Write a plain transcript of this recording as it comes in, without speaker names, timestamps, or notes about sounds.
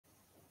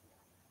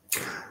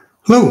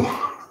Hello,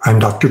 I'm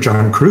Dr.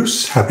 John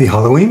Cruz. Happy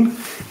Halloween.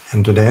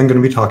 And today I'm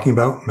going to be talking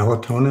about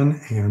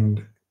melatonin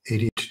and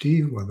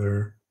ADHD,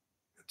 whether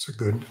it's a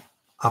good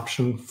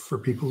option for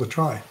people to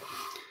try.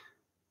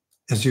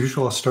 As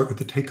usual, I'll start with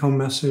the take-home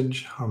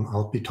message.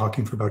 I'll be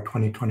talking for about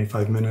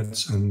 20-25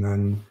 minutes, and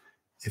then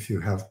if you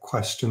have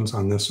questions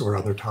on this or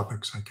other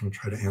topics, I can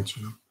try to answer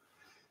them.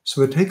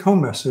 So the take-home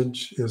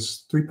message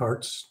is 3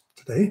 parts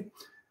today.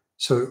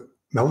 So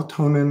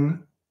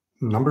melatonin,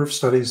 a number of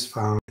studies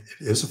found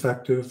it is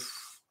effective,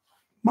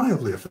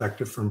 mildly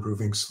effective for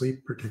improving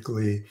sleep,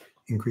 particularly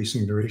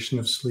increasing duration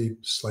of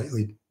sleep,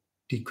 slightly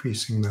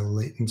decreasing the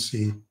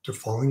latency to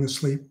falling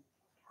asleep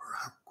or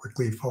how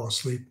quickly you fall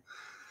asleep.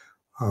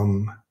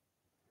 And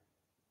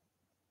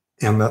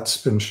that's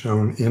been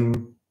shown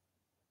in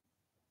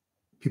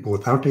people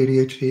without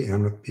ADHD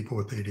and with people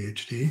with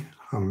ADHD.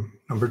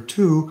 Number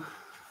 2,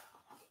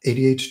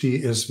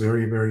 ADHD is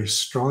very, very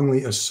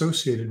strongly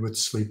associated with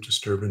sleep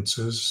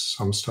disturbances.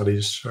 Some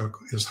studies show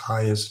as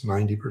high as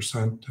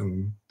 90%,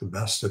 and the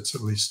best it's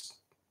at least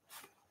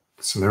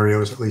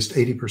scenarios, at least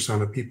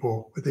 80% of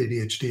people with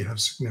ADHD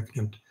have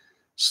significant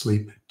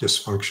sleep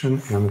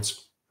dysfunction, and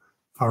it's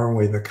far and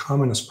away the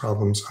commonest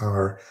problems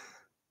are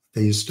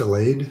phase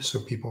delayed,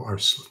 so people are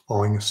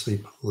falling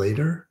asleep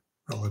later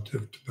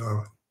relative to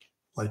the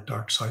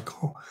light-dark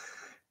cycle.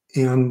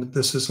 And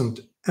this isn't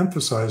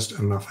emphasized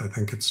enough. I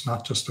think it's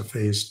not just a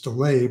phase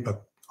delay,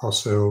 but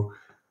also,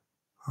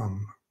 I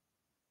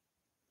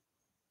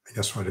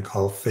guess what I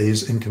call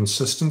phase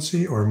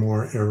inconsistency, or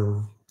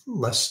more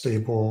less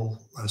stable,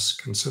 less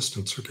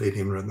consistent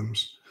circadian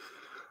rhythms.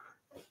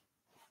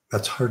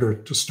 That's harder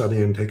to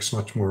study and takes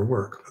much more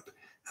work.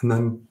 And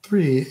then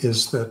 3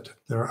 is that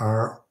there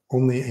are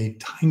only a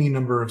tiny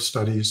number of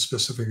studies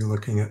specifically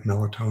looking at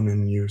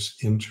melatonin use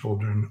in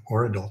children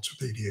or adults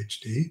with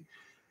ADHD.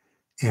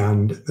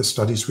 And the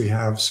studies we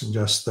have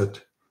suggest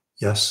that,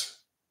 yes,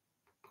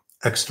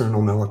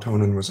 external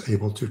melatonin was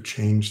able to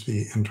change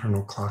the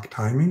internal clock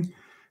timing.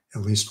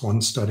 At least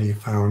one study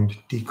found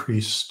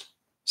decreased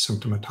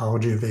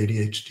symptomatology of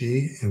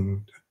ADHD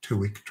in a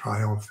 2-week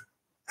trial of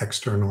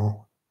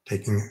external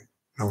taking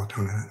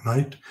melatonin at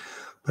night.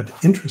 But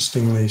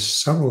interestingly,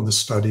 several of the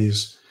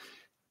studies,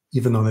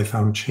 even though they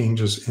found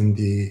changes in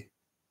the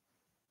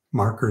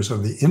markers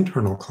of the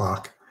internal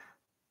clock,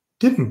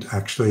 didn't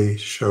actually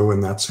show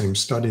in that same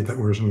study that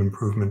there was an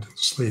improvement in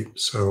sleep.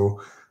 So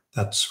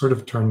that sort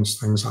of turns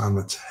things on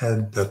its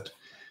head, that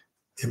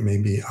it may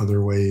be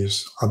other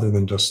ways other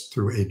than just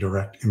through a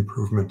direct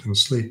improvement in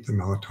sleep, the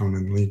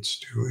melatonin leads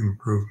to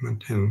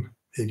improvement in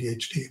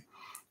ADHD.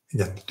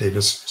 Again, the data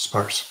is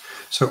sparse.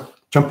 So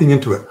jumping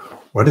into it,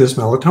 what is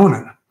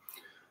melatonin?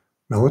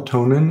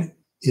 Melatonin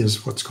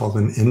is what's called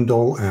an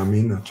indole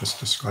amine. That just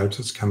describes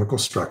its chemical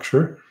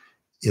structure.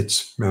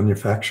 It's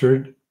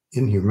manufactured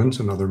in humans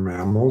and other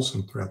mammals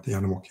and throughout the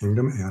animal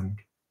kingdom, and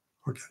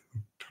I'll get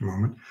into a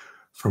moment,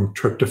 from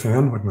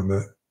tryptophan, one of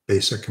the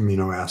basic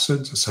amino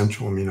acids,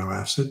 essential amino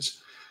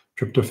acids.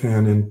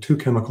 Tryptophan in 2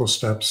 chemical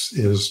steps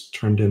is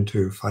turned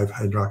into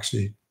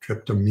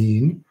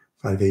 5-hydroxytryptamine,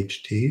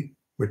 5-HT,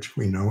 which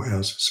we know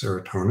as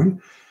serotonin.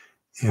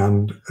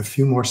 And a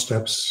few more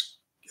steps,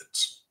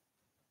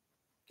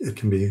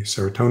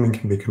 serotonin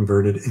can be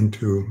converted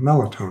into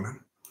melatonin.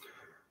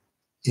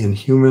 In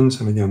humans,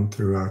 and again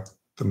throughout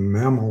the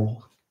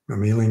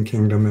mammalian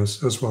kingdom,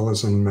 as well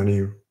as in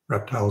many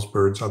reptiles,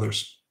 birds, other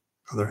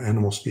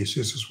animal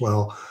species as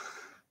well,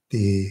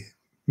 the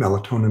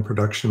melatonin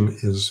production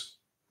is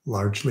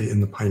largely in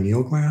the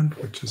pineal gland,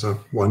 which is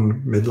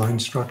one midline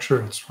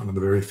structure. It's one of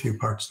the very few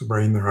parts of the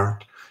brain there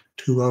aren't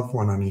 2 of,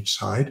 one on each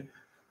side.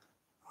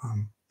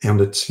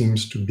 And it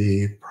seems to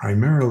be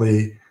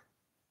primarily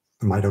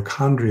the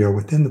mitochondria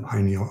within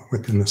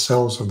the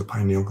cells of the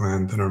pineal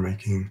gland that are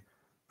making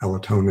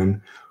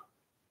melatonin.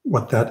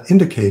 What that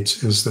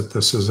indicates is that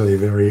this is a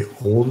very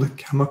old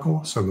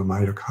chemical. So the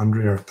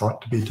mitochondria are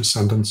thought to be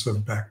descendants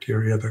of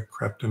bacteria that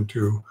crept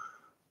into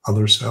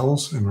other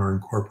cells and were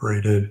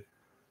incorporated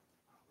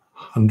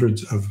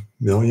hundreds of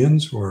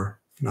millions, or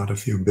if not a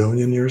few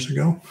billion years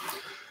ago.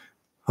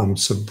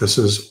 So this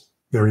is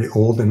very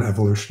old and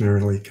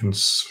evolutionarily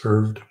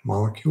conserved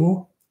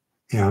molecule.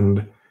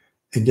 And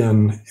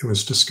again, it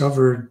was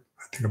discovered,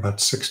 I think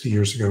about 60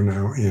 years ago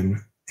now,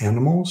 in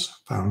animals,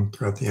 found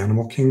throughout the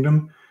animal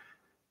kingdom.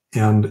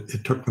 And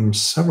it took them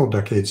several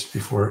decades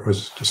before it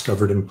was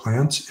discovered in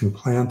plants. In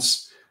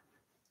plants,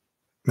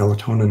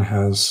 melatonin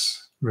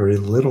has very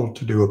little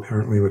to do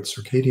apparently with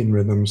circadian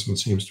rhythms and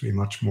seems to be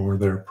much more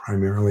there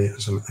primarily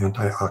as an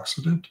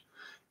antioxidant.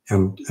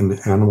 And in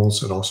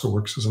animals, it also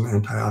works as an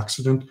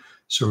antioxidant.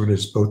 So it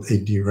is both a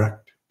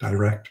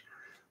direct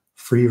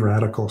free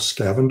radical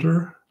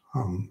scavenger,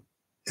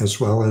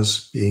 as well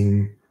as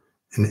being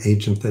an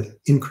agent that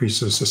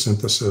increases the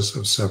synthesis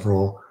of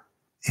several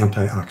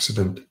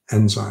antioxidant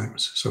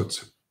enzymes. So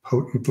it's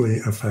potently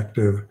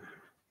effective,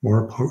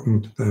 more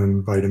potent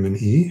than vitamin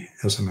E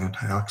as an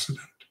antioxidant.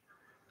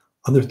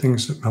 Other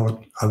things that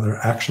other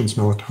actions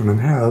melatonin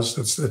has,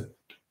 it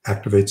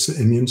activates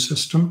the immune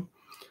system.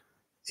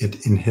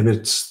 It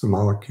inhibits the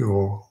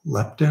molecule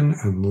leptin,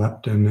 and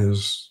leptin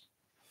is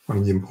one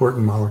of the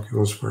important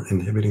molecules for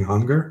inhibiting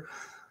hunger.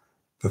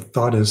 The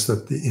thought is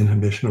that the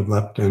inhibition of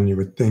leptin, you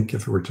would think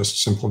if it were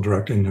just simple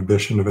direct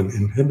inhibition of an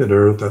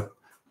inhibitor, that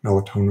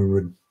melatonin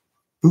would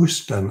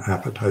boost an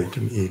appetite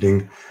in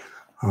eating.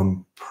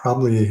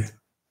 Probably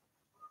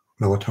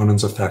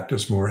melatonin's effect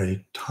is more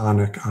a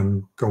tonic,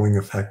 ongoing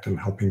effect in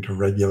helping to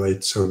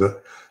regulate so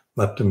that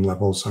leptin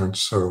levels aren't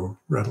so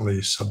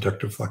readily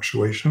subject to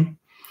fluctuation.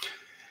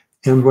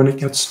 And when it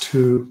gets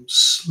to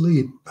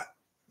sleep,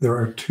 there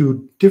are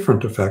two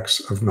different effects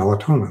of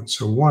melatonin.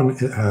 So one,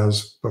 it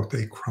has both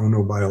a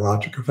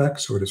chronobiologic effect,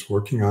 so it is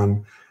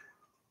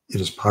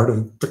part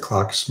of the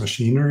clock's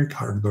machinery,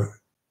 part of the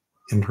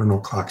internal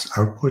clock's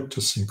output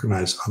to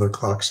synchronize other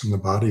clocks in the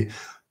body,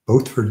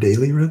 both for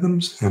daily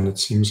rhythms, and it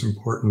seems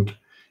important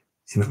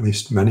in at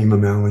least many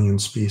mammalian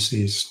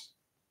species.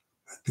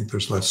 I think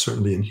there's less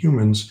certainty in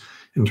humans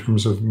in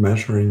terms of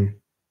measuring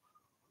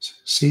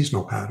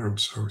seasonal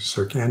patterns, so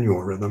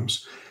circannual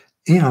rhythms.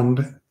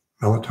 And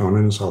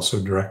melatonin is also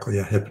directly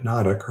a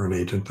hypnotic, or an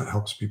agent that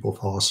helps people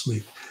fall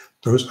asleep.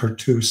 Those are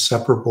two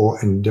separable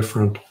and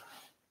different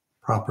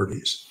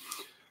properties.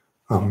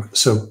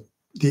 So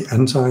the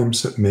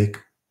enzymes that make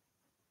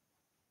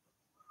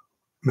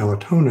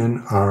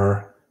melatonin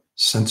are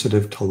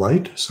sensitive to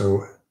light.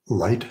 So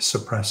light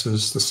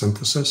suppresses the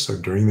synthesis. So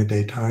during the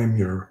daytime,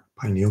 your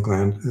pineal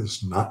gland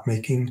is not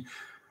making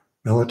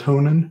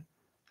melatonin.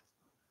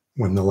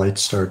 When the light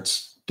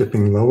starts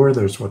dipping lower,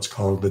 there's what's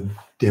called the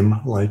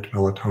dim light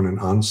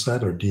melatonin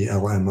onset, or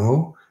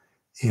DLMO.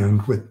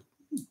 And with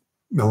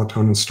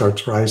melatonin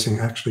starts rising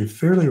actually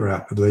fairly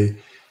rapidly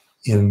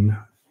in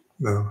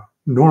the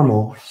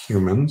normal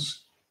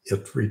humans.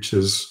 It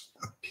reaches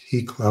a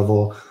peak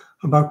level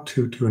about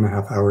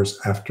 2.5 hours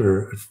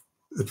after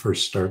it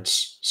first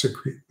starts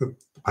the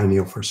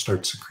pineal first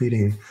starts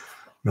secreting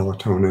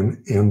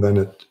melatonin, and then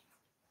it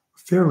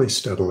fairly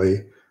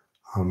steadily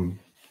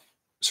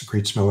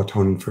secretes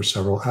melatonin for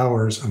several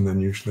hours and then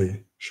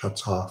usually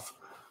shuts off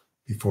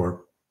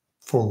before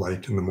full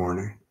light in the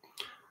morning.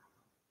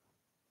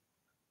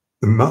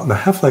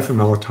 The half-life of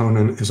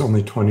melatonin is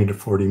only 20 to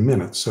 40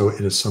 minutes, so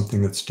it is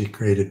something that's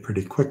degraded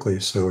pretty quickly.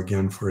 So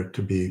again, for it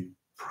to be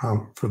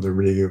for the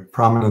really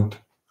prominent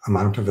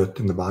amount of it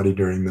in the body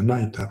during the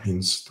night, that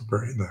means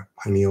the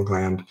pineal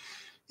gland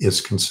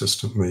is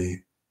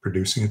consistently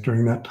producing it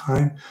during that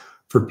time.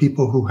 For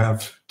people who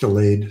have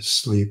delayed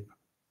sleep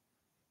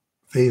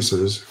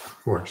phases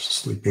or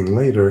sleeping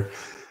later,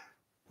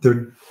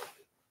 in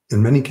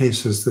many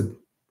cases, the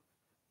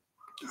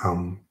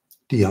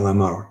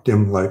DLMO,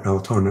 dim light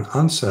melatonin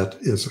onset,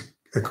 is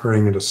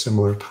occurring at a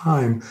similar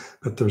time,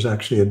 but there's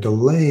actually a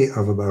delay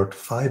of about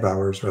 5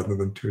 hours rather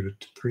than 2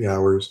 to 3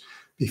 hours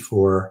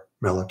before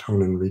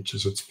melatonin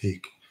reaches its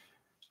peak.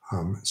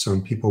 So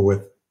in people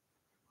with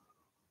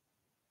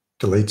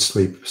delayed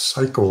sleep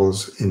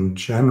cycles, in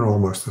general,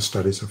 most of the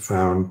studies have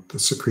found the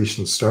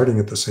secretion starting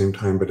at the same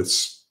time, but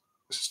it's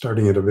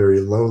starting at a very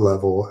low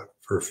level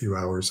for a few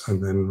hours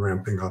and then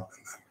ramping up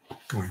and then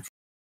going.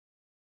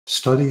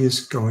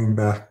 Studies going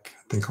back,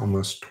 I think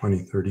almost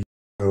 20, 30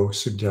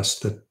 years ago,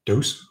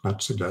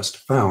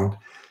 found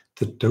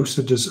that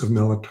dosages of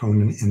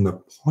melatonin in the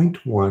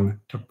 0.1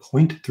 to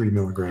 0.3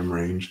 milligram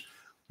range,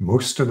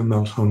 most of the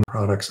melatonin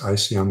products I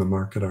see on the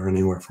market are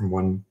anywhere from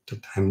 1 to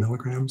 10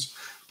 milligrams,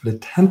 but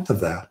 1/10 of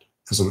that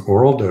as an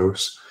oral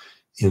dose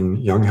in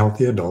young,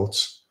 healthy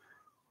adults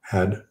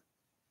had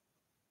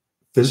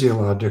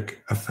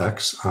physiologic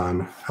effects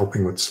on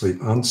helping with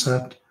sleep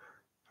onset,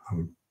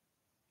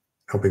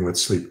 helping with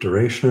sleep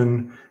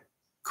duration,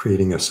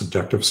 creating a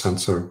subjective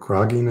sense of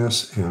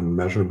grogginess, and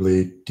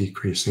measurably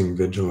decreasing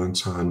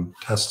vigilance on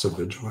tests of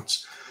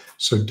vigilance.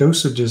 So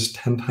dosages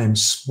 10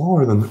 times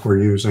smaller than that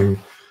we're using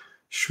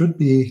should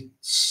be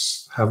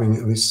having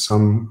at least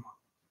some,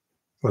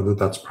 whether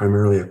that's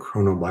primarily a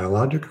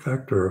chronobiologic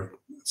effect, or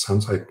it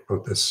sounds like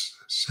both this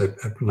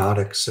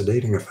hypnotic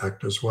sedating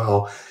effect as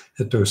well,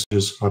 at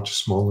dosages much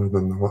smaller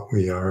than what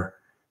we are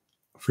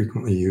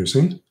frequently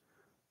using,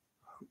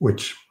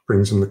 which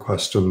brings in the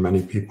question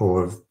many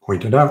people have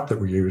pointed out, that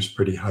we use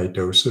pretty high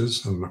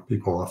doses, and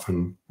people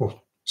often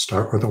will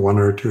start with a 1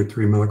 or 2,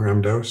 3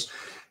 milligram dose.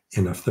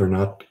 And if they're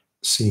not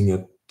seeing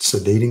it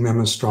sedating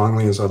them as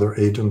strongly as other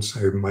agents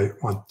they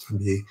might want to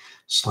be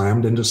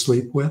slammed into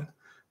sleep with,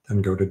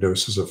 then go to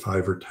doses of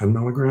 5 or 10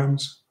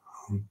 milligrams.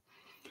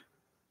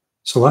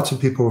 So lots of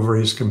people have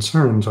raised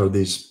concerns, are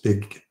these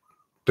big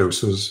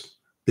doses,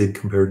 big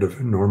compared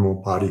to normal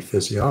body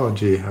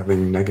physiology,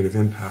 having negative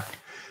impact?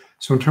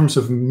 So in terms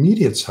of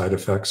immediate side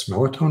effects,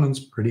 melatonin's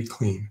pretty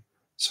clean.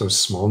 So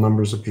small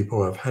numbers of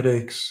people have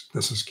headaches.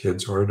 This is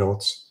kids or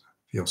adults.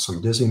 Feel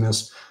some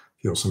dizziness,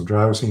 feel some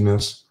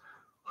drowsiness,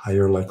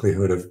 higher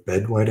likelihood of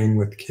bedwetting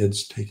with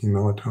kids taking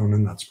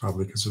melatonin. That's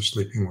probably because they're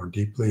sleeping more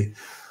deeply.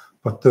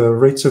 But the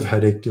rates of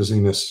headache,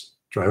 dizziness,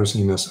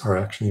 drowsiness are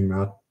actually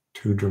not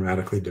too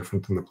dramatically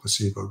different than the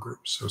placebo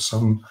group. So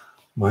some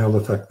mild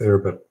effect there,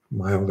 but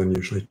mild and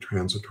usually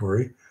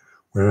transitory.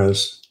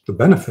 Whereas the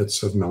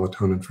benefits of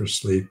melatonin for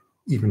sleep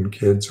even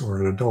kids or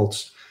in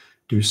adults,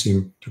 do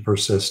seem to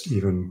persist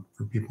even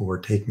for people who are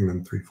taking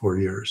them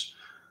 3-4 years.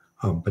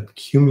 But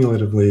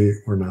cumulatively,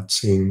 we're not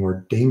seeing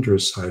more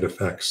dangerous side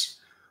effects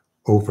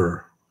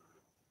over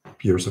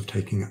years of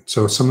taking it.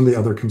 So some of the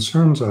other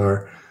concerns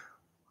are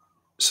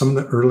some of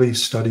the early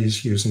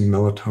studies using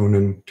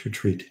melatonin to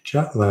treat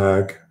jet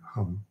lag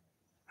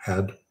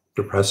had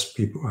depressed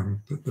people.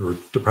 There were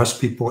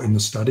depressed people in the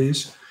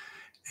studies,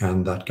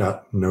 and that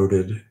got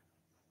noted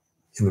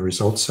in the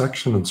results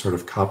section and sort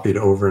of copied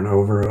over and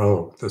over.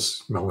 Oh,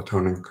 this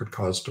melatonin could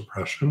cause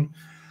depression.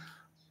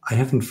 I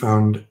haven't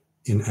found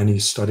in any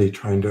study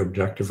trying to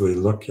objectively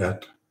look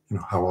at,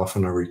 how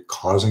often are we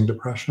causing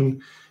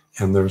depression?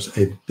 And there's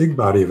a big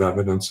body of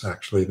evidence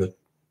actually that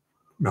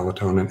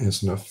melatonin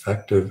is an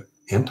effective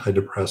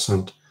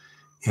antidepressant.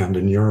 And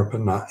in Europe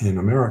and not in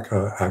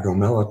America,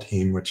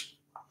 agomelatine, which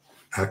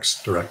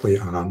acts directly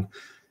on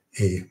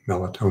a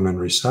melatonin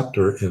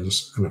receptor,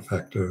 is an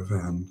effective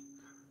and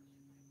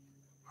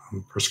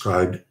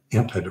prescribed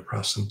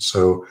antidepressant.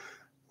 So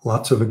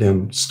lots of,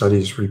 again,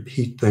 studies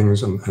repeat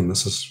things, and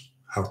this is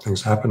how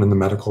things happen in the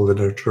medical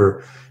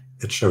literature.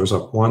 It shows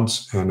up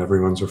once and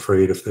everyone's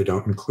afraid if they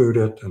don't include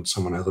it and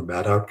someone has a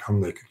bad outcome,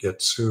 they could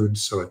get sued.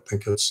 So I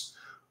think it's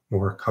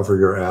more cover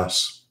your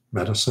ass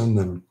medicine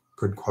than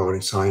good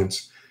quality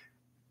science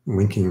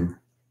linking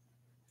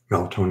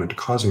melatonin to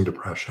causing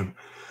depression.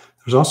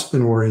 There's also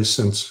been worries,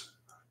 since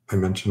I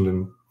mentioned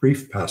in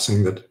brief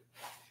passing that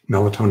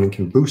melatonin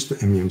can boost the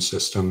immune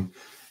system,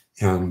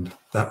 and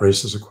that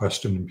raises a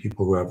question in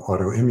people who have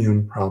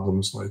autoimmune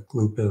problems like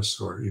lupus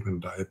or even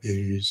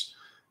diabetes,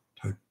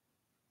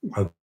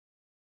 whether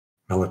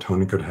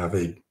melatonin could have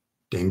a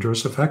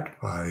dangerous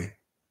effect by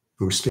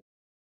boosting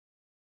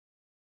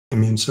the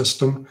immune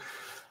system.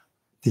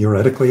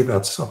 Theoretically,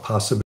 that's a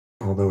possibility,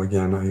 although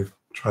again, I've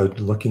tried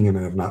looking and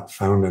I have not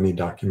found any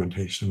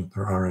documentation that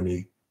there are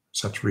any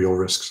such real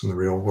risks in the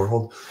real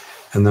world.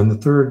 And then the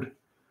third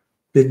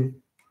big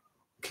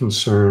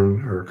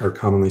concern, or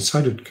commonly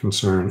cited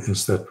concern,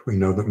 is that we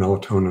know that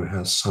melatonin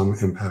has some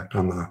impact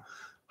on the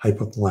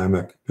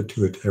hypothalamic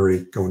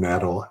pituitary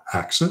gonadal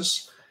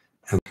axis.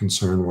 And the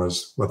concern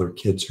was whether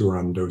kids who are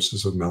on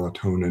doses of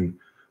melatonin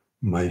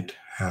might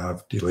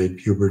have delayed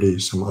puberty.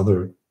 Some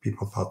other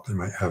people thought they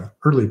might have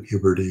early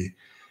puberty.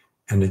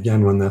 And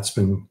again, when that's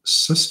been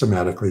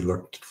systematically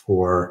looked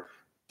for,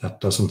 that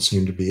doesn't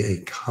seem to be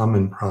a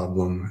common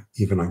problem,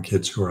 even on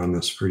kids who are on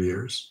this for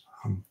years.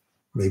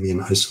 Maybe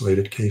in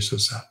isolated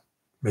cases, that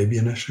may be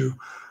an issue,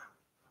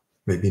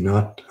 maybe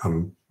not.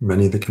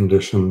 Many of the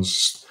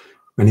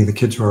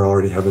kids who are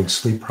already having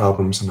sleep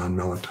problems and on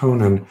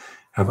melatonin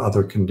have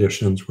other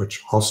conditions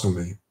which also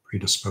may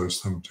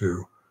predispose them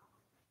to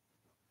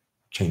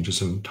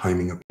changes in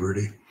timing of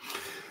puberty.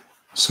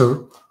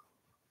 So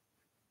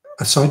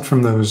aside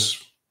from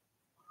those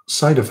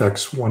side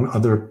effects, one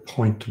other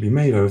point to be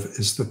made of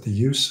is that the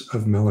use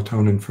of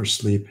melatonin for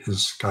sleep has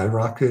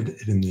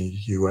skyrocketed in the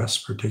US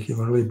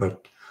particularly,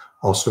 but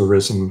also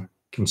risen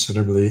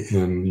considerably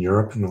in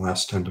Europe in the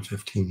last 10 to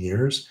 15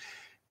 years.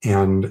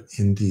 And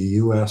in the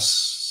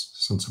US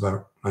since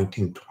about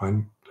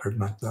 1920, or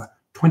not that,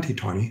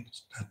 2020,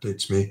 that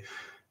dates me,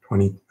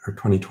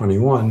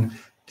 2021,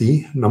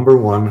 the number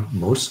one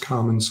most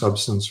common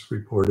substance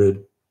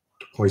reported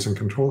to poison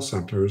control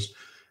centers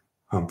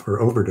for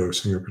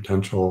overdosing or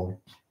potential,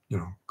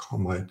 call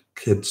my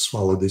kids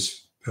swallow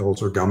these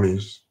pills or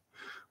gummies,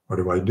 what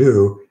do I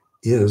do,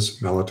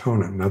 is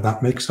melatonin. Now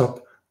that makes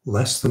up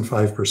less than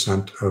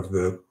 5% of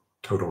the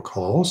total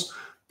calls,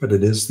 but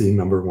it is the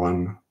number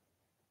one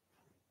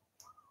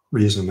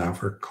reason now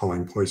for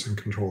calling poison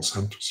control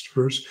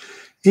centers.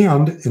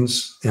 And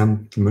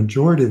the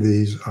majority of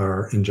these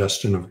are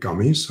ingestion of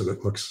gummies, so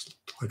that looks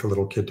like a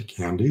little kid to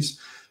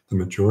candies. The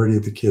majority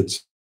of the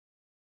kids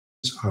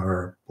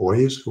are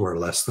boys who are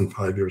less than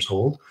 5 years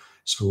old.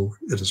 So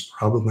it is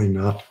probably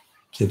not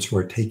kids who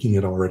are taking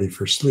it already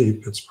for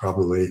sleep. It's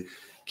probably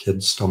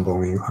kids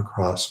stumbling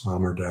across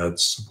mom or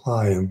dad's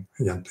supply and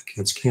again,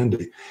 thinking it's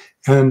candy.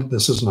 And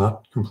this is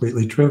not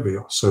completely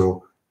trivial.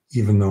 So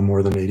even though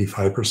more than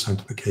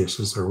 85% of the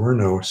cases there were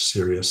no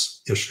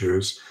serious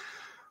issues,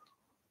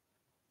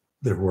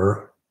 there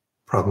were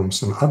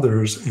problems in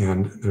others,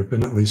 and there have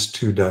been at least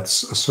 2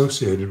 deaths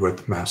associated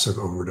with massive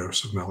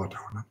overdose of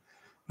melatonin.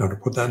 Now, to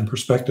put that in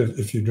perspective,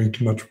 if you drink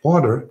too much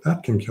water,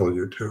 that can kill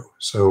you too.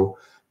 So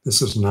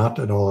this is not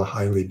at all a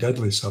highly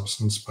deadly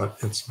substance, but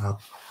it's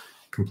not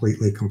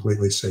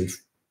completely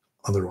safe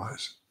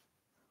otherwise.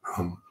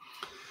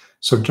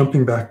 So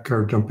jumping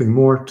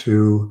more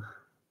to,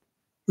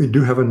 we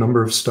do have a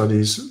number of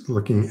studies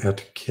looking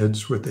at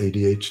kids with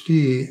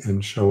ADHD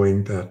and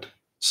showing that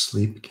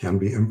sleep can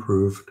be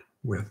improved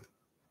with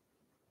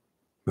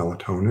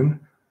melatonin.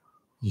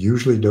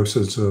 Usually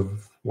doses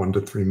of 1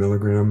 to 3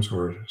 milligrams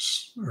or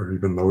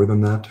even lower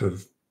than that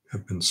have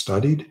been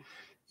studied.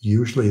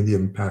 Usually the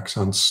impacts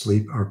on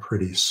sleep are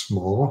pretty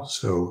small,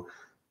 so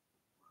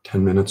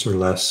 10 minutes or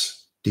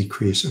less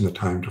decrease in the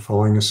time to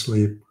falling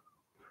asleep,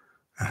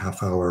 a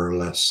half hour or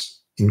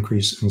less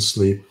increase in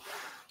sleep.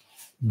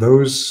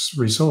 those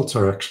results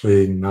are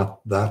actually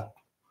not that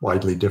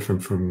widely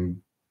different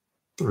from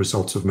the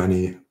results of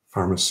many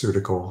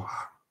pharmaceutical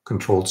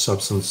controlled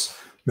substance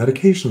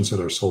medications that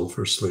are sold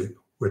for sleep,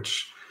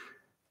 which,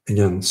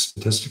 again,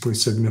 statistically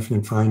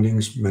significant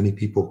findings. Many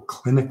people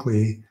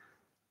clinically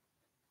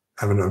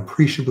have an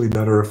appreciably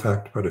better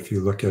effect, but if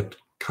you look at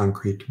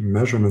concrete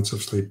measurements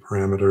of sleep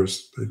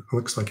parameters, it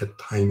looks like a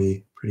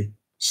tiny, pretty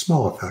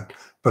small effect,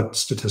 but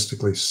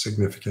statistically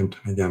significant,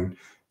 and again,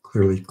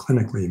 clearly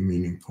clinically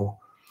meaningful.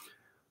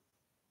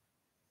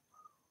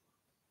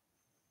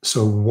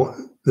 So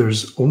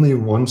there's only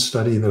one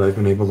study that I've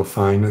been able to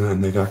find,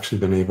 and they've actually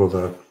been able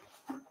to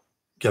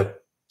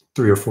get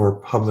 3 or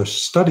 4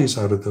 published studies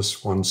out of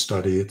this one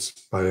study. It's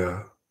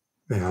by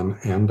Van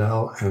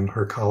Andel and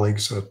her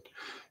colleagues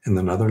in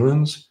the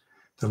Netherlands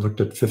that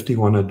looked at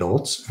 51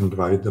 adults and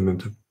divided them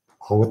into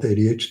all with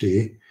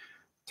ADHD,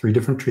 3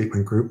 different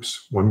treatment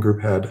groups. One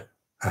group had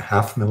a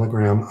 0.5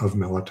 milligram of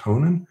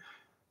melatonin.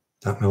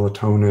 That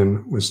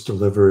melatonin was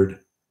delivered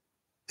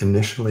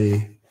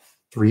initially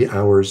 3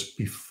 hours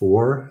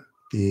before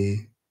the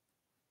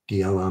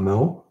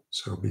DLMO,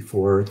 so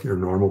before your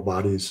normal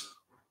body's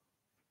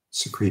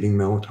secreting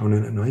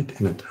melatonin at night,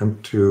 in an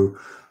attempt to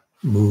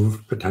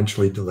move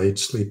potentially delayed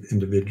sleep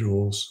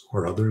individuals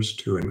or others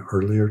to an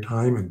earlier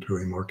time and to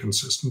a more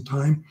consistent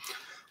time.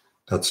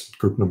 That's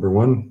group number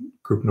 1.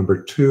 Group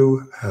number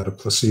 2 had a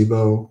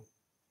placebo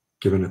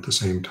given at the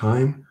same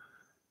time.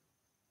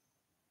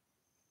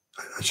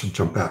 I should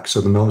jump back.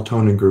 So the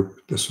melatonin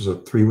group, this was a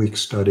 3-week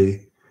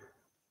study.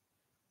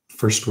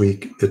 First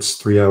week, it's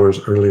 3 hours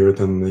earlier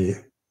than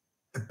the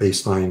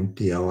baseline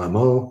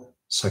DLMO.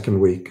 Second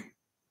week,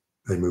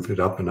 they moved it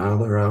up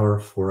another hour,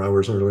 4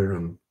 hours earlier,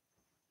 and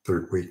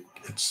third week,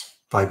 it's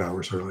 5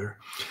 hours earlier.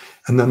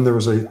 And then there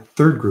was a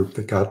third group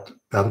that got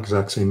that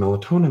exact same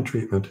melatonin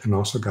treatment and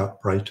also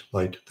got bright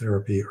light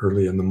therapy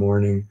early in the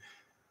morning.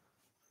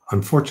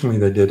 Unfortunately,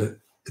 they did it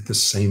at the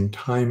same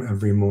time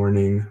every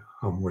morning,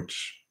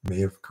 which may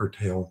have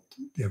curtailed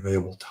the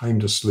available time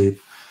to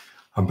sleep.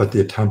 But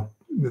the attempt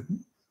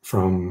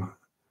from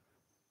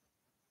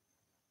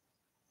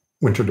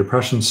winter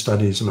depression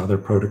studies and other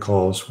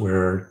protocols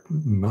where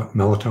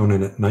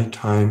melatonin at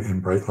nighttime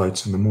and bright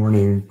lights in the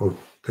morning both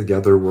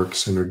together work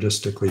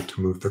synergistically to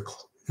move the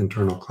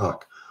internal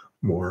clock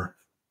more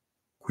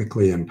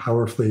quickly and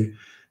powerfully.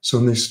 So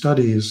in these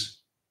studies,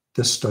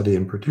 this study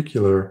in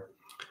particular,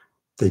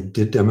 they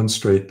did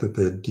demonstrate that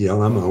the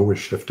DLMO was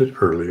shifted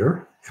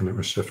earlier, and it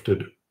was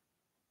shifted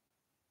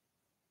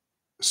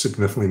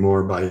significantly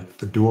more by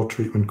the dual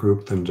treatment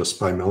group than just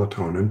by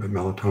melatonin, but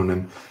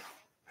melatonin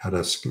had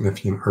a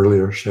significant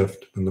earlier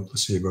shift than the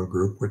placebo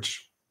group,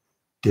 which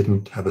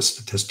didn't have a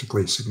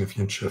statistically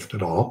significant shift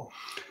at all.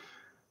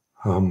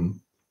 And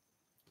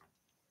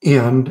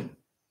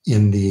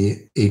in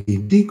the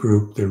ADD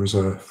group, there was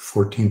a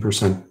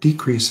 14%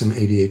 decrease in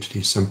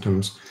ADHD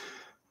symptoms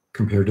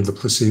compared to the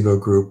placebo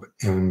group,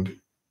 and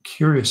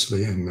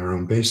curiously, in their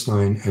own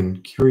baseline,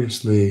 and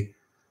curiously,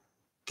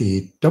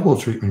 the double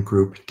treatment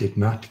group did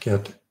not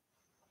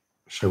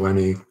show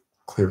any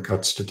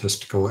clear-cut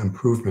statistical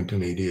improvement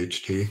in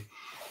ADHD.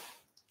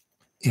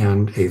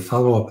 And a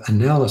follow-up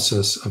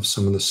analysis of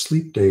some of the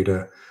sleep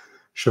data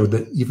showed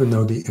that even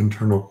though the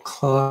internal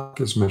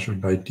clock is measured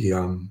by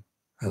DLMO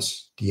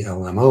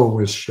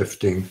was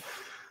shifting,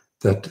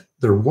 that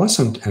there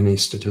wasn't any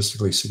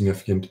statistically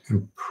significant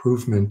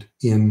improvement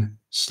in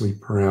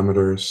sleep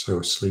parameters.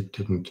 So sleep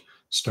didn't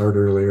start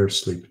earlier,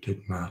 sleep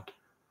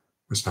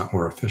was not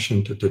more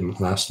efficient, it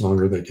didn't last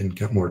longer, they didn't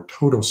get more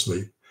total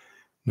sleep.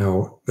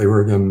 Now, they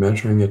were again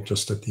measuring it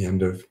just at the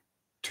end of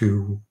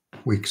 2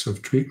 weeks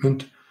of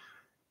treatment.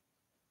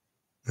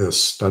 The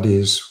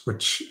studies,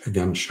 which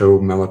again show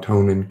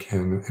melatonin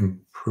can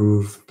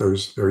improve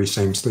those very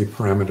same sleep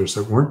parameters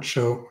that weren't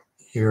shown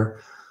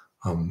here,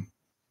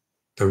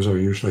 those are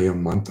usually a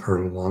month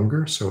or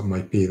longer. So it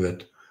might be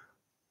that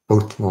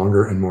both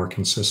longer and more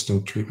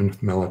consistent treatment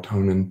with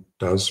melatonin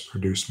does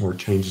produce more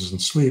changes in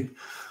sleep.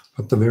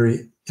 But the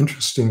very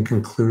interesting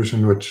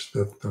conclusion, which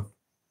the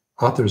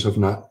authors have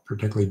not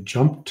particularly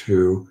jumped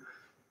to,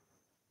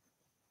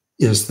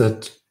 is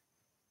that,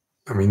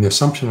 the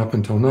assumption up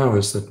until now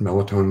is that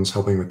melatonin is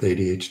helping with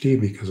ADHD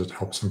because it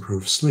helps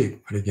improve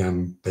sleep. But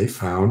again, they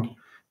found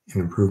an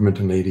improvement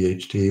in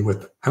ADHD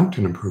without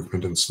an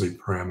improvement in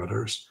sleep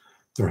parameters.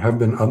 There have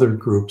been other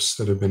groups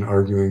that have been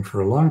arguing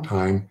for a long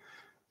time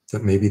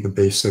that maybe the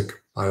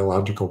basic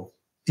biological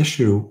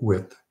issue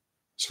with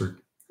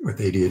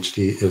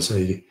ADHD is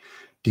a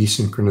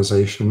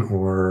desynchronization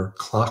or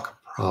clock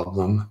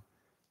problem.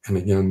 And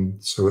again,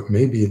 so it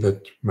may be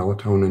that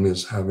melatonin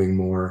is having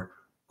more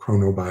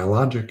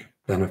chronobiologic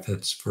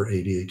benefits for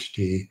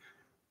ADHD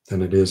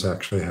than it is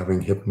actually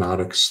having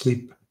hypnotic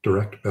sleep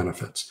direct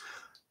benefits.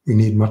 We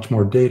need much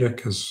more data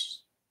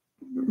because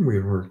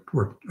we're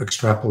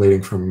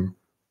extrapolating from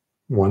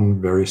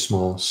one very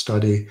small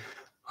study.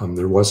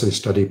 There was a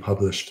study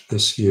published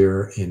this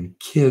year in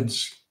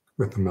kids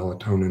with the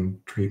melatonin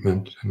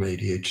treatment and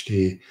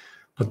ADHD,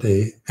 but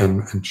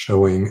and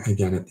showing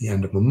again at the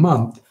end of a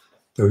month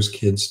those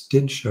kids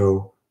did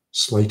show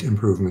slight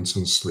improvements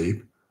in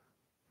sleep,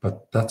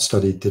 but that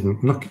study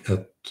didn't look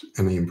at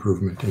any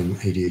improvement in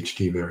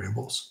ADHD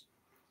variables.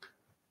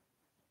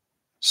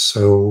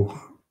 So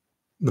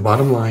the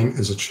bottom line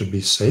is it should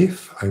be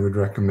safe. I would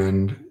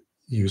recommend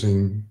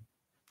using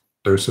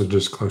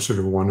dosages closer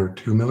to 1 or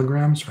 2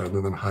 milligrams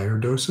rather than higher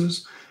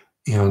doses.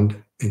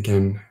 And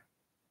again,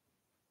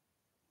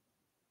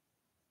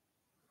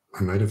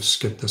 I might have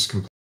skipped this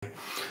completely.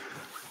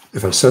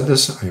 If I said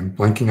this, I am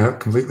blanking out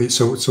completely.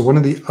 So one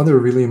of the other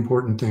really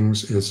important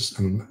things is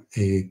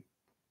I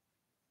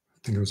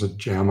think it was a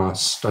JAMA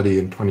study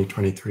in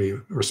 2023,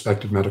 a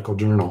respected medical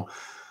journal.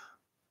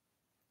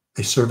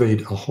 They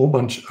surveyed a whole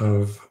bunch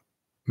of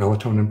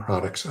melatonin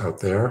products out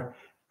there,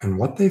 and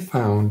what they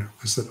found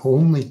was that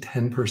only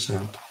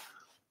 10%,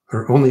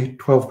 or only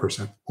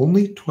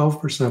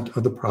 12%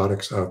 of the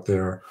products out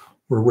there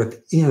were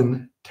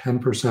within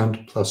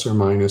 10% plus or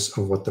minus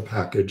of what the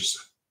package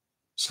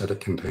said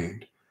it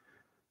contained.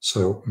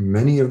 So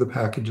many of the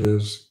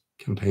packages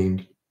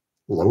contained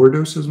lower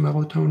doses of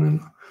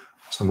melatonin,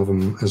 some of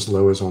them as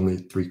low as only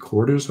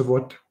 3/4 of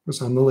what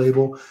was on the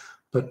label,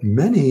 but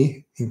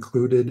many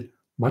included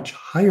much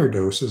higher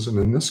doses, and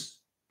in this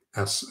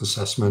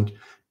assessment,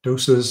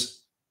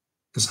 doses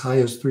as high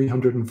as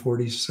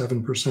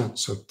 347%,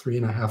 so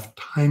 3.5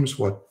 times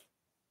what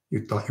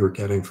you thought you were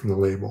getting from the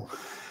label.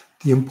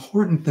 The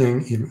important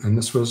thing, and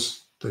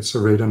they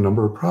surveyed a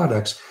number of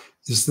products,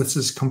 is this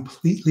is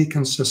completely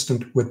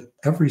consistent with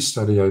every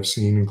study I've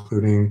seen,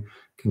 including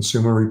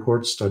Consumer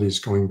Reports studies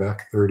going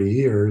back 30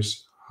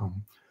 years,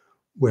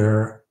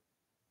 where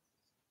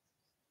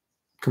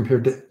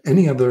compared to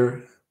any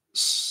other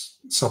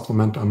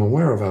supplement I'm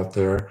aware of out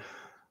there,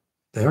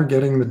 they are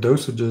getting the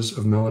dosages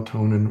of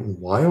melatonin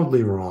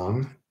wildly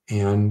wrong.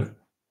 And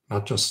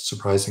not just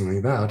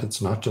surprisingly that,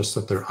 it's not just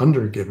that they're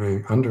under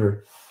giving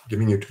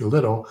you too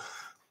little.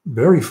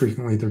 Very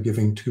frequently, they're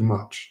giving too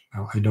much.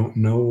 Now, I don't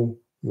know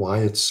why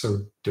it's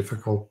so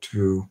difficult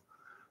to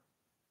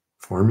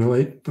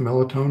formulate the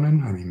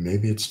melatonin. I mean,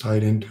 maybe it's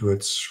tied into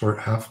its short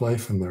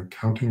half-life and they're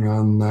counting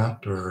on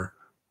that, or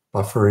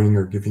buffering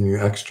or giving you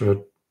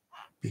extra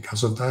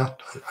because of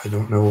that. I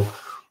don't know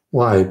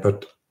why,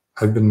 but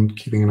I've been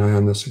keeping an eye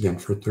on this again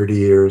for 30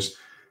 years.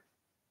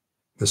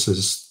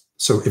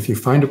 So if you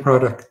find a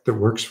product that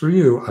works for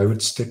you, I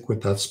would stick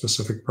with that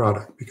specific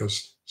product,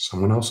 because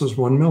someone else's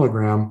 1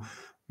 milligram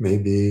may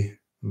be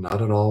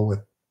not at all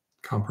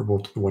comparable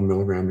to the 1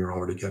 milligram you're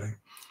already getting.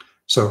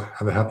 So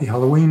have a happy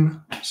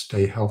Halloween,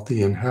 stay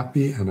healthy and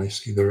happy. And I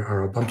see there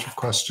are a bunch of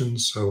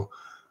questions, so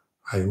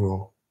I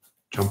will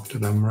jump to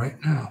them right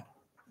now.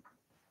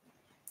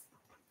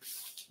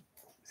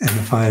 And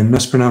if I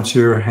mispronounce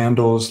your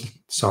handles,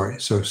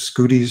 sorry. So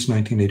Scooties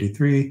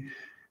 1983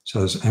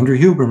 says, Andrew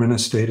Huberman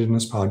has stated in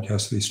his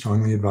podcast that he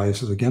strongly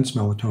advises against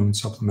melatonin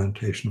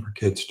supplementation for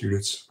kids due to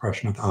its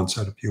suppression at the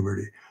onset of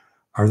puberty.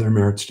 Are there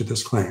merits to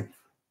this claim?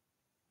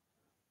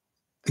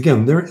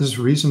 Again, there is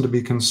reason to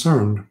be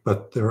concerned,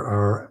 but there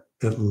are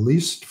at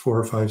least 4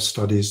 or 5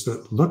 studies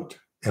that looked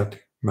at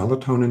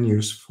melatonin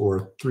use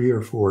for 3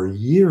 or 4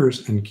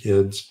 years in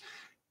kids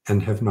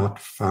and have not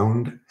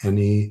found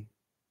any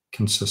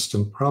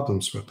consistent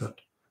problems with it.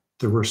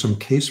 There were some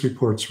case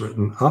reports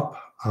written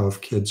up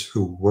of kids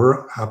who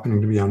were happening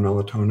to be on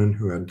melatonin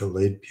who had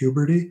delayed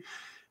puberty.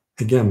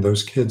 Again,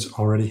 those kids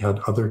already had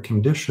other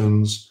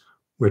conditions,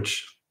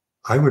 which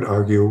I would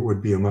argue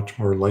would be a much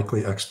more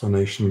likely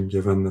explanation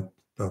given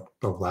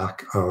the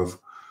lack of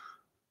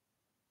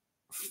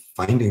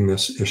finding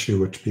this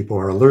issue, which people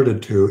are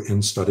alerted to in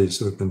studies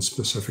that have been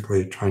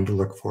specifically trying to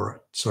look for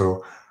it.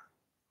 So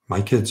my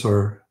kids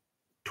are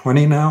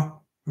 20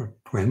 now, or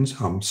twins,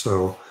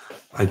 so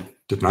I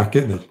did not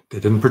get it. They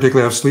didn't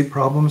particularly have sleep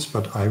problems,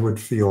 but I would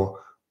feel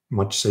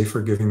much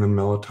safer giving them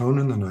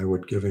melatonin than I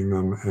would giving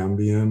them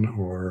Ambien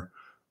or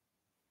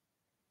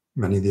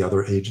many of the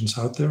other agents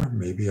out there.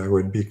 Maybe I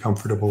would be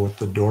comfortable with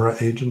the DORA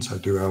agents. I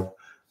do have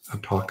a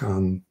talk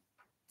on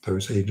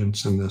those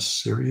agents in this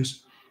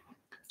series.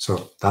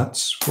 So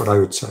that's what I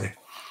would say.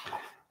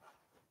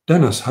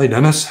 Dennis, hi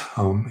Dennis.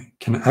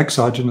 Can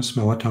exogenous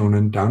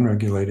melatonin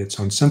downregulate its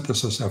own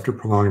synthesis after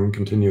prolonged and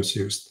continuous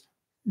use?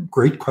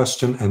 Great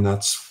question, and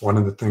that's one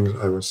of the things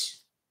I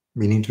was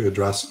meaning to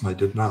address and I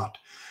did not.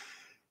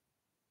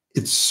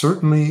 It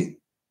certainly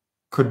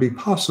could be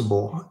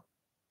possible.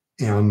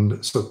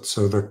 And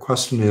so the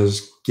question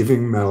is,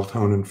 giving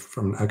melatonin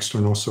from an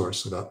external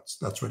source, so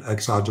that's what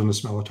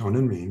exogenous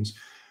melatonin means,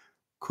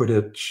 could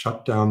it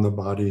shut down the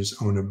body's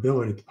own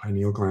ability, the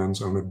pineal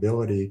gland's own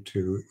ability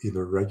to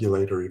either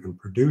regulate or even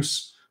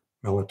produce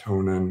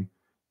melatonin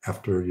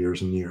after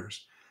years and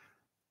years?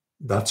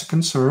 That's a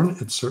concern.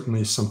 It's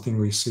certainly something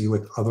we see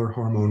with other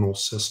hormonal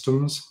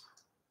systems.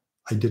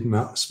 I did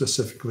not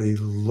specifically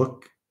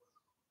look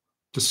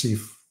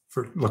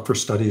for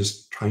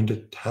studies trying to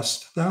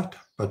test that,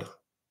 but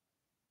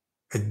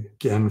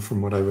again,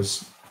 from what I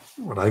was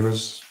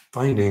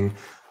finding,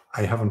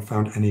 I haven't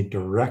found any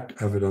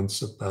direct evidence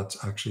that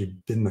that's actually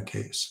been the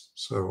case.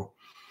 So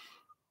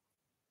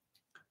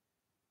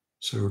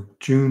So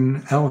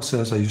June L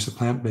says, I use a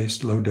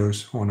plant-based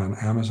low-dose one on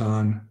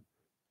Amazon.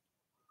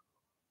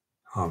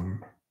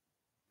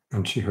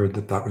 And she heard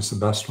that that was the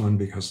best one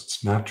because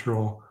it's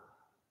natural.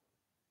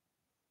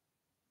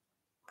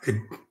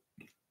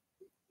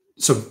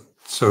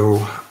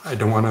 So I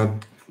don't want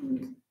to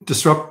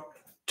disrupt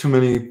too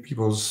many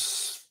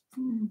people's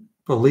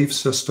belief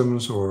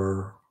systems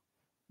or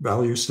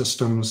value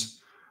systems.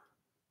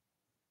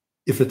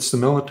 If it's the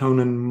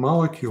melatonin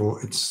molecule,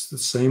 it's the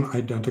same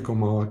identical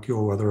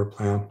molecule, whether a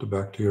plant, a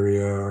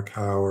bacteria, a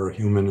cow, or a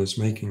human is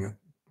making it.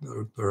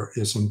 There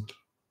isn't,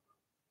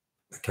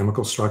 the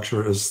chemical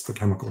structure is the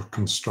chemical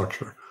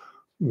structure.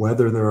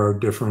 Whether there are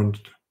different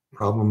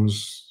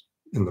problems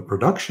in the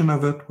production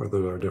of it,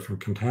 whether there are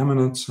different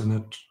contaminants in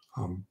it,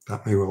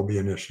 that may well be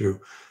an issue.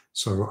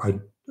 So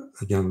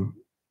again,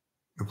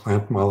 the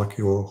plant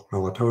molecule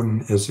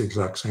melatonin is the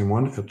exact same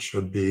one. It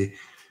should be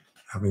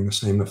having the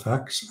same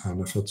effects.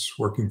 And if it's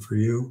working for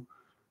you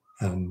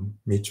and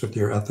meets with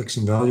your ethics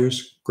and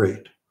values,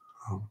 great.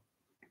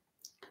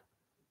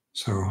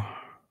 So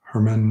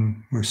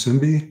Herman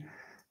Musimbi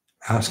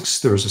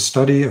asks, there was a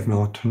study of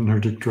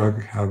melatonergic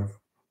drug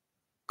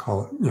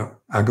called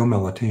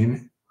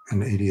agomelatine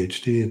and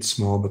ADHD. It's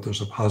small, but there's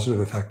a positive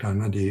effect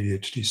on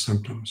ADHD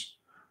symptoms.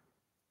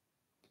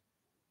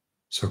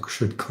 So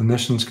should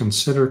clinicians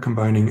consider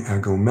combining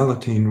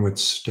agomelatine with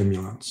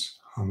stimulants?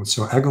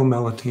 So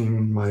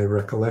agomelatine, my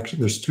recollection,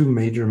 there's two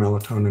major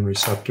melatonin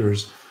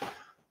receptors.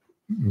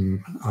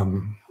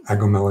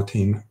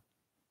 Agomelatine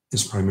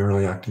is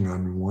primarily acting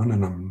on one,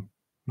 and I'm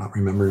not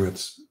remembering if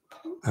it's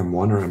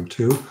M1 or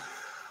M2.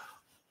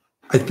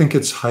 I think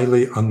it's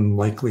highly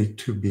unlikely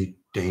to be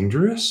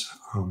dangerous.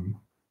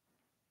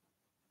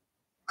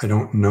 I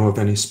don't know of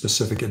any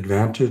specific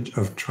advantage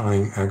of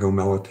trying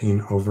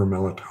agomelatine over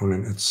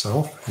melatonin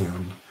itself.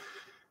 And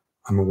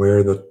I'm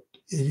aware that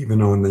even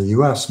though in the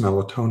US,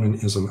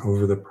 melatonin is an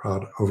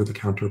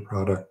over-the-counter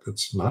product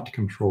that's not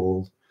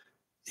controlled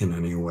in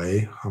any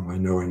way. I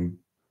know in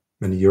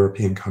many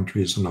European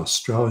countries and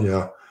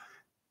Australia,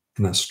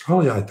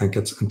 I think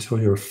it's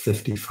until you're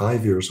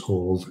 55 years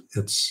old,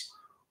 it's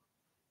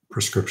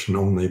prescription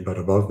only, but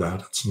above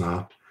that, it's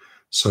not.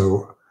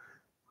 So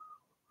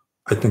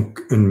I think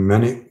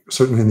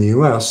certainly in the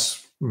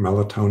US,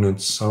 melatonin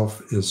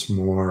itself is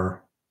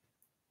more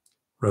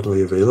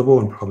readily available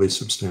and probably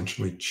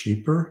substantially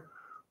cheaper.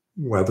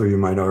 Whether you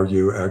might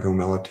argue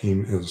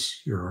agomelatine is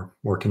you're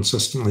more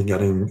consistently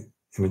getting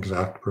an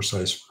exact,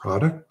 precise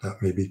product, that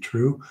may be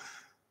true.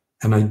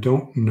 And I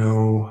don't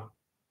know,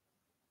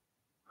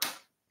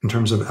 in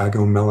terms of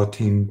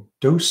agomelatine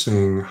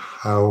dosing,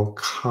 how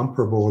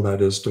comparable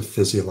that is to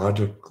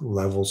physiologic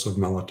levels of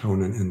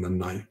melatonin in the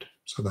night.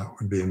 So that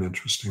would be an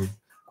interesting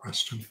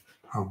question.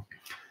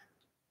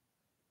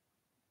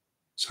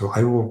 So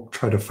I will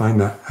try to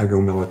find that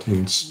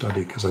agomelatine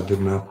study because I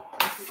did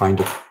not find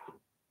it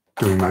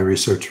doing my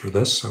research for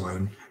this, so I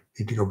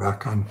need to go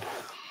back on.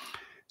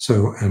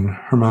 So, and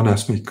Herman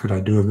asked me, could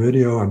I do a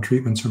video on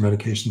treatments or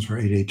medications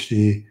for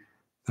ADHD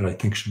that I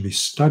think should be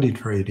studied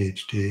for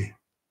ADHD?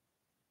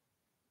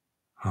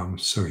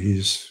 So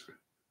he's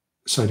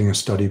citing a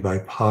study by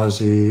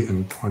Pazzi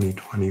in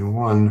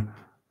 2021.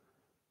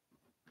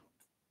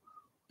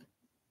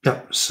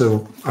 Yeah,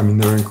 so, I mean,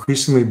 they're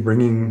increasingly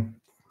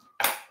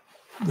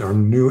there are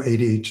new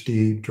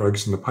ADHD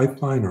drugs in the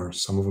pipeline, or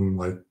some of them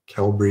like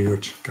Qelbree,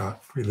 which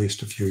got released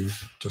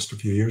just a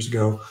few years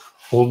ago,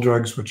 old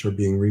drugs which are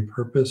being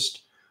repurposed.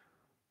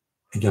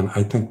 Again,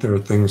 I think there are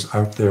things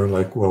out there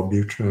like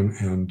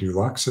Wellbutrin and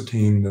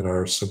duloxetine that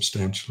are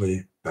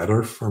substantially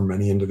better for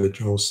many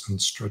individuals than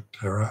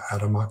Strattera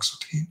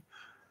atomoxetine.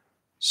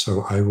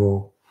 So I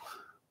will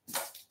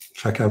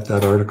check out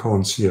that article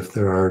and see if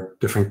there are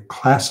different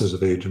classes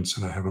of agents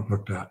that I haven't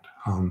looked at.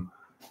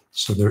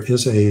 So there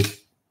is a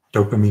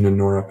dopamine and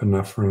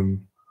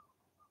norepinephrine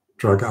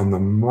drug on the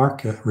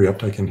market,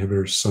 reuptake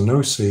inhibitor,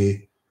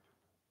 Sunosi.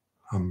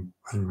 I'm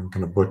going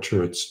to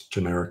butcher its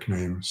generic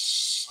name,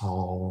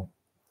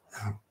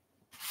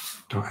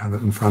 don't have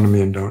it in front of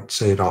me and don't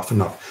say it often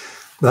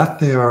enough. That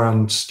they are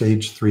on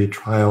stage 3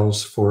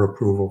 trials for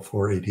approval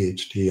for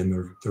ADHD, and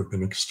there have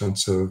been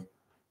extensive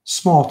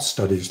small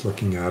studies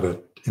looking at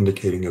it,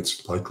 indicating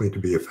it's likely to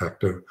be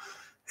effective.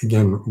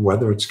 Again,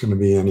 whether it's going to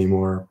be any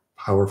more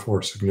powerful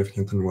or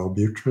significant than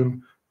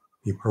Wellbutrin,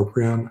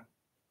 bupropion,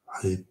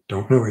 I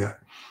don't know yet.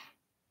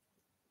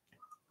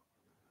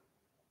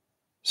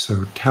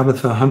 So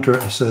Tabitha Hunter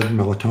said,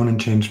 melatonin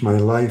changed my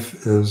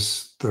life.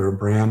 Is there a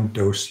brand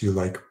dose you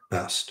like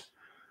best?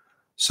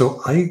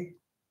 So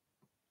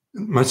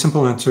my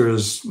simple answer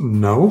is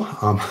no.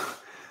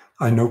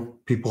 I know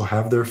people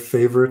have their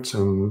favorites,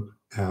 and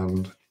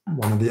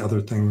one of the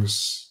other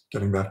things,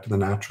 getting back to the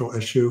natural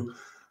issue,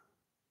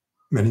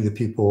 many of the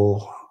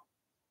people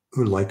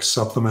who like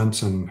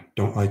supplements and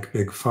don't like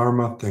big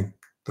pharma think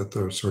that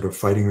they're sort of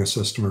fighting the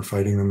system or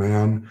fighting the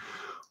man.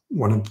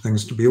 One of the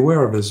things to be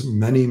aware of is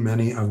many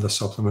of the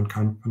supplement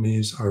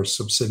companies are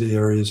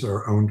subsidiaries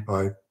or owned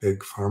by big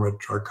pharma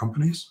drug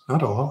companies.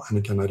 Not all. And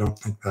again, I don't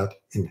think that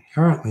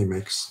inherently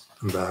makes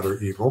them bad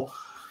or evil.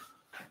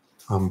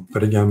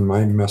 But again,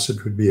 my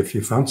message would be, if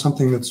you found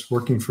something that's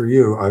working for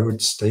you, I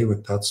would stay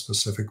with that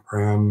specific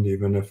brand,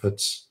 even if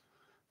it's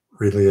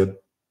really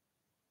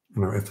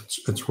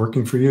if it's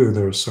working for you.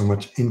 There's so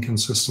much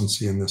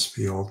inconsistency in this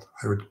field.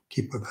 I would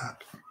keep with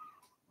that.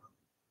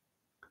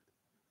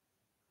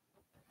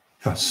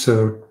 Yeah,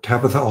 so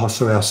Tabitha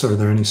also asks, are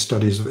there any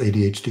studies of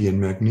ADHD and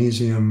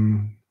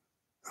magnesium,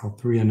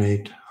 L3 and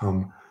 8?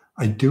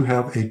 I do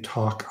have a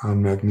talk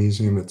on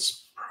magnesium.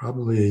 It's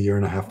probably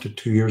 1.5 to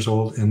 2 years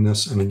old in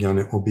this. And again,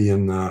 it will be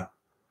in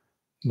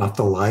not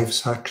the live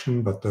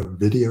section, but the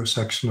video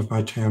section of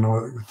my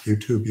channel. With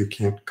YouTube, you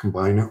can't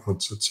combine it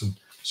once it's in.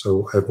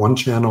 So I have one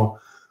channel,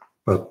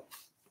 but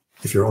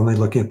if you're only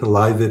looking at the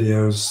live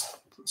videos,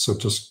 so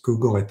just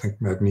Google, I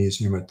think,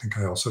 magnesium. I think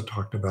I also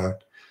talked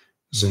about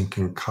zinc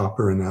and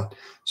copper in that.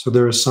 So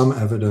there is some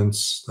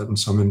evidence that in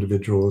some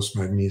individuals,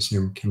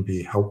 magnesium can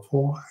be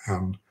helpful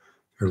and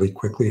fairly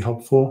quickly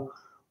helpful.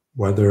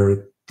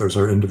 Whether those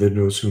are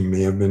individuals who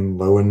may have been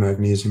low in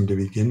magnesium to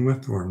begin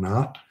with or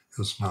not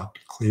is not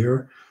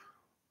clear.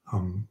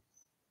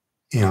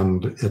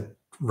 And at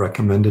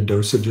recommended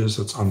dosages,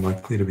 it's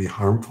unlikely to be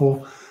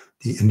harmful.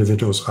 The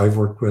individuals I've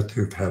worked with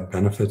who've had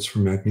benefits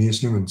from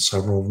magnesium, and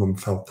several of them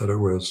felt that it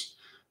was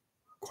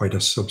quite a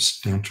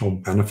substantial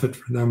benefit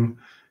for them,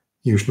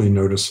 usually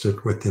noticed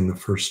it within the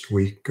first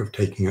week of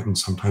taking it, and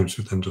sometimes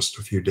within just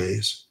a few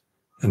days.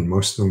 And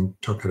most of them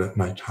took it at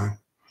nighttime.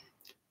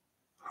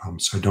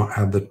 So I don't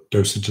have the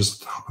dosages at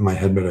the top of my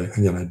head, but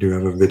again, I do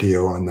have a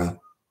video on that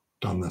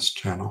on this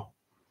channel.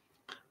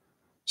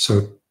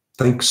 So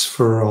thanks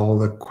for all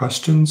the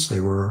questions. They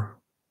were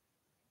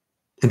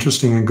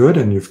interesting and good,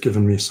 and you've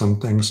given me some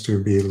things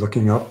to be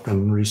looking up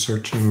and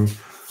researching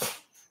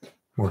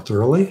more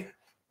thoroughly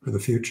for the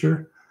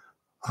future.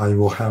 I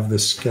will have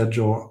this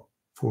schedule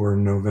for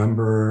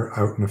November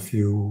out in a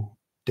few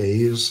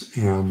days,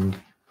 and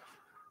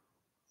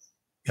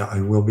yeah,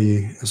 I will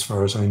be, as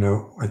far as I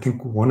know, I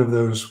think one of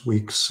those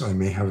weeks I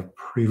may have it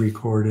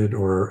pre-recorded,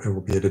 or it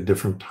will be at a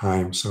different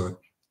time. So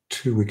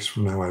 2 weeks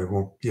from now, I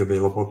won't be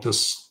available at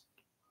this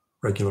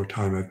regular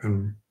time I've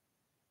been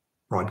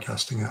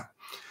broadcasting at.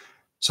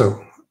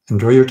 So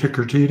enjoy your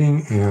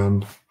trick-or-treating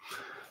and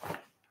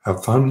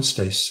have fun,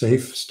 stay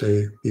safe,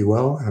 be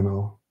well, and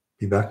I'll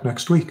be back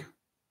next week.